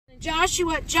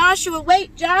Joshua, Joshua,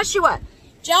 wait, Joshua,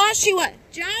 Joshua,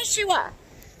 Joshua.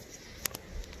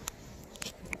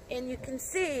 And you can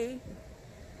see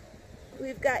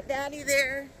we've got Daddy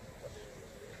there.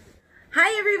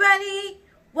 Hi everybody,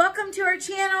 welcome to our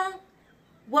channel.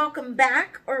 Welcome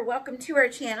back, or welcome to our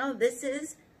channel. This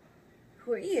is,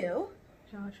 who are you?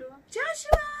 Joshua.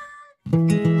 Joshua!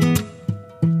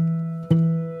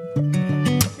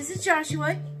 This is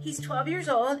Joshua. He's 12 years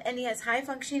old and he has high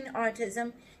functioning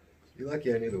autism. You're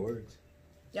lucky I knew the words.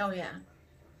 Oh yeah.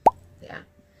 Yeah.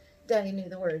 Daddy knew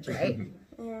the words, right?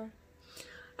 Yeah.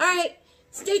 Alright,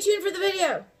 stay tuned for the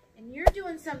video. And you're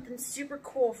doing something super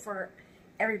cool for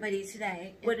everybody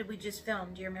today. What did we just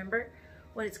film? Do you remember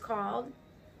what it's called?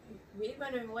 Me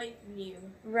running away from you.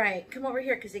 Right. Come over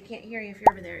here because they can't hear you if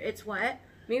you're over there. It's what?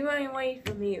 Me running away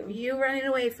from you. You running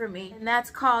away from me. And that's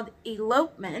called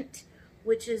elopement,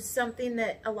 which is something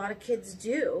that a lot of kids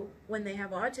do when they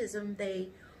have autism. They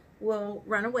will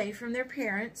run away from their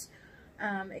parents.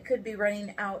 It could be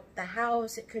running out the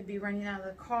house. It could be running out of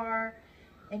the car.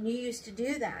 And you used to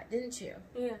do that, didn't you?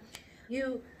 Yeah.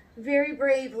 You very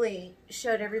bravely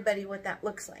showed everybody what that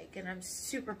looks like. And I'm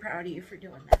super proud of you for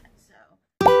doing that.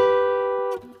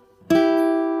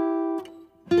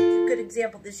 Good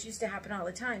example. This used to happen all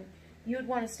the time. You would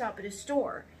want to stop at a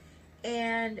store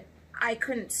and I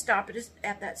couldn't stop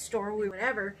at that store or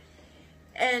whatever,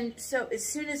 and so as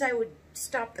soon as I would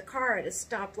stop the car at a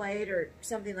stoplight or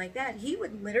something like that, he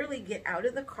would literally get out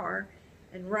of the car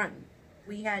and run.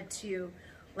 We had to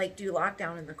like do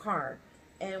lockdown in the car,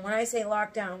 and when I say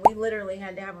lockdown, we literally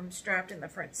had to have him strapped in the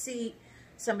front seat.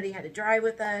 Somebody had to drive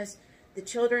with us. The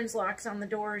children's locks on the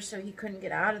doors so he couldn't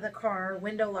get out of the car,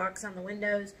 window locks on the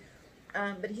windows.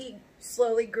 But he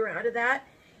slowly grew out of that,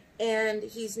 and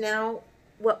he's now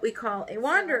what we call a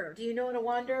wanderer. Do you know what a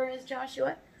wanderer is,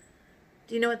 Joshua?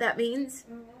 Do you know what that means?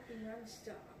 I'm walking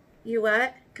non-stop. You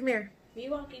what? Come here. Me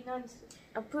walking non-stop.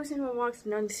 A person who walks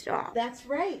non-stop. That's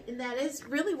right, and that is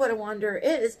really what a wanderer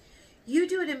is. You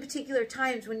do it in particular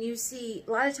times when you see,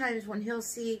 a lot of times when he'll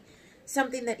see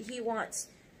something that he wants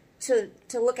to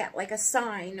look at, like a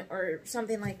sign or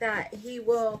something like that, he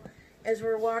will, as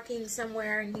we're walking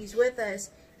somewhere and he's with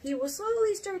us, he will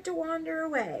slowly start to wander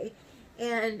away.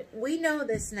 And we know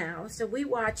this now, so we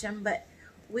watch him, but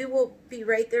we will be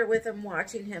right there with him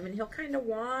watching him, and he'll kind of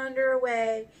wander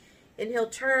away, and he'll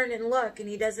turn and look, and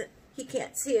he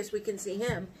can't see us, we can see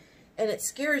him, and it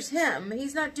scares him.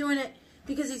 He's not doing it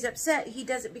because he's upset, he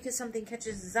does it because something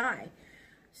catches his eye.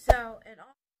 So, and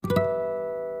all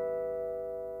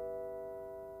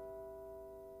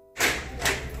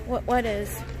what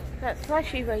is? That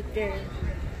slushy right there.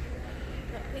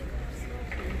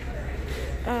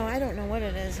 Oh, I don't know what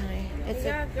it is, honey. You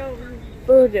gotta go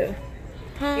further.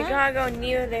 Huh? You gotta go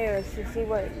near there to see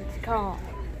what it's called.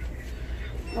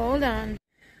 Hold on.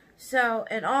 So,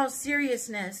 in all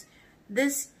seriousness,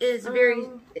 this is very...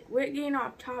 We're getting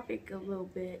off topic a little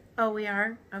bit. Oh, we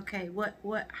are? Okay.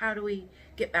 How do we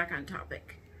get back on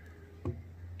topic?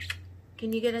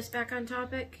 Can you get us back on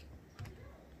topic?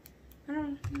 I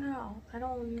don't know. I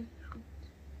don't...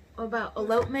 About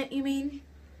elopement, you mean?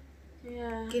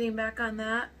 Yeah. Getting back on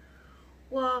that?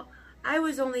 Well, I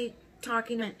was only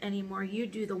talking anymore. You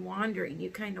do the wandering.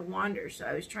 You kind of wander. So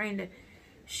I was trying to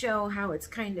show how it's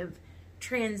kind of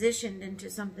transitioned into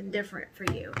something different for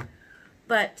you.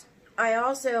 But I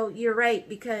also, you're right,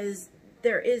 because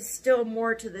there is still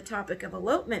more to the topic of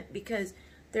elopement, because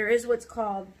there is what's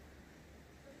called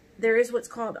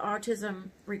autism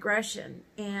regression,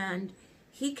 and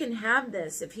he can have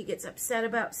this if he gets upset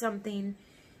about something.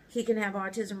 He can have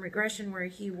autism regression where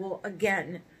he will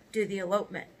again do the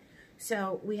elopement.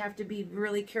 So we have to be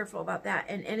really careful about that,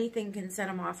 and anything can set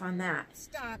him off on that.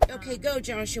 Stop. Okay, go,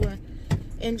 Joshua.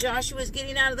 And Joshua's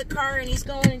getting out of the car and he's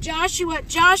going, and Joshua,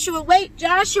 Joshua, wait,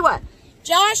 Joshua,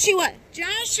 Joshua,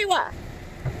 Joshua.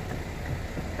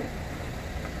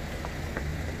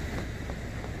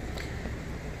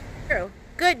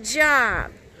 Good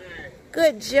job.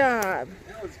 Good job.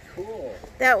 That was cool.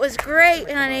 That was great,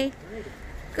 honey.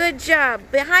 Good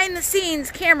job. Behind the scenes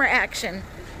camera action.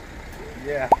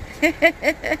 Yeah.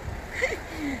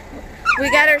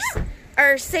 We got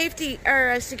our safety,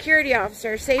 our security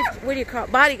officer, what do you call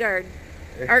it? Bodyguard.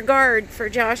 Our guard for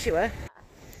Joshua.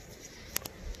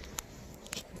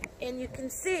 And you can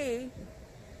see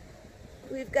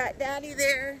we've got Daddy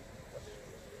there.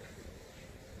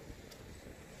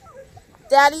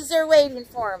 Daddy's there waiting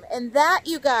for him. And that,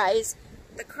 you guys,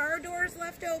 the car doors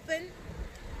left open.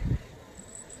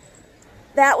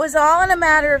 That was all in a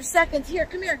matter of seconds. Here,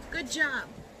 come here. Good job.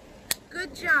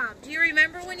 Good job. Do you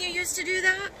remember when you used to do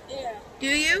that? Yeah. Do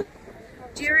you?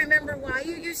 Do you remember why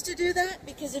you used to do that?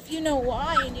 Because if you know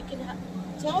why and you can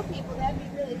tell people, that'd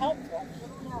be really helpful.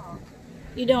 No.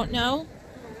 You don't know?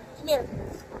 Come here.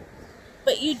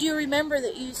 But you do remember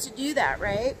that you used to do that,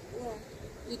 right? Yeah.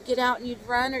 You'd get out and you'd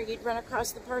run, or you'd run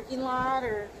across the parking lot,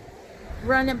 or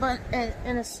run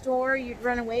in a store. You'd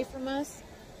run away from us.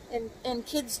 And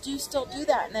kids do still do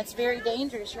that, and that's very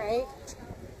dangerous, right?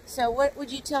 So what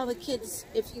would you tell the kids,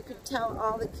 if you could tell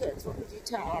all the kids, what would you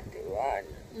tell them? Not to run.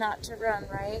 Not to run,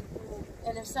 right?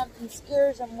 And if something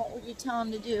scares them, what would you tell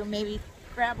them to do? Maybe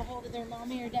grab a hold of their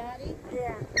mommy or daddy?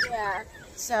 Yeah. Yeah.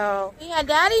 So we had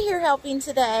Daddy here helping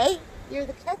today. You're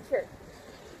the catcher.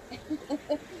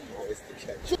 Always the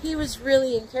catch. He was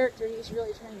really in character. He was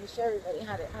really trying to show everybody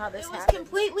how this happened. It was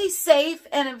completely safe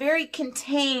and a very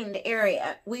contained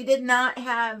area. We did not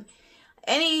have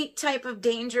any type of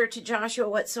danger to Joshua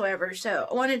whatsoever. So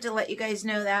I wanted to let you guys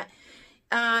know that.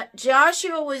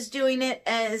 Joshua was doing it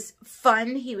as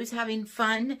fun. He was having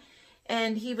fun,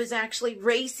 and he was actually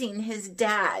racing his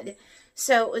dad.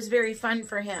 So it was very fun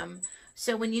for him.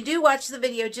 So when you do watch the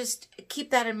video, just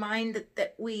keep that in mind,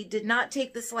 that we did not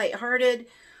take this lighthearted.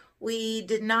 We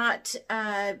did not,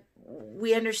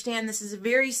 we understand this is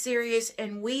very serious,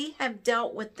 and we have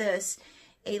dealt with this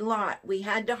a lot. We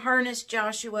had to harness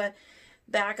Joshua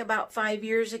back about 5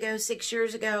 years ago, 6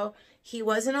 years ago. He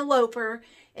was an eloper,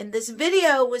 and this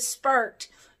video was sparked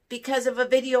because of a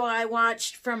video I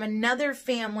watched from another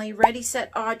family, Ready,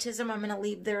 Set, Autism. I'm going to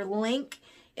leave their link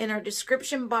in our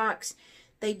description box.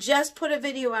 They just put a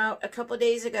video out a couple of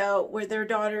days ago where their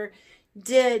daughter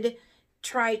did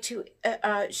try to,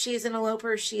 she is an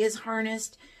eloper, she is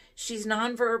harnessed, she's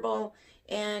nonverbal,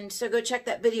 and so go check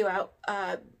that video out.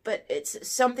 But it's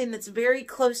something that's very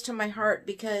close to my heart,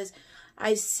 because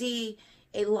I see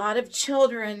a lot of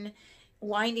children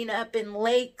winding up in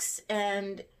lakes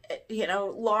and, you know,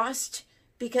 lost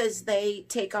because they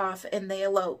take off and they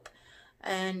elope.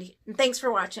 And thanks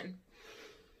for watching.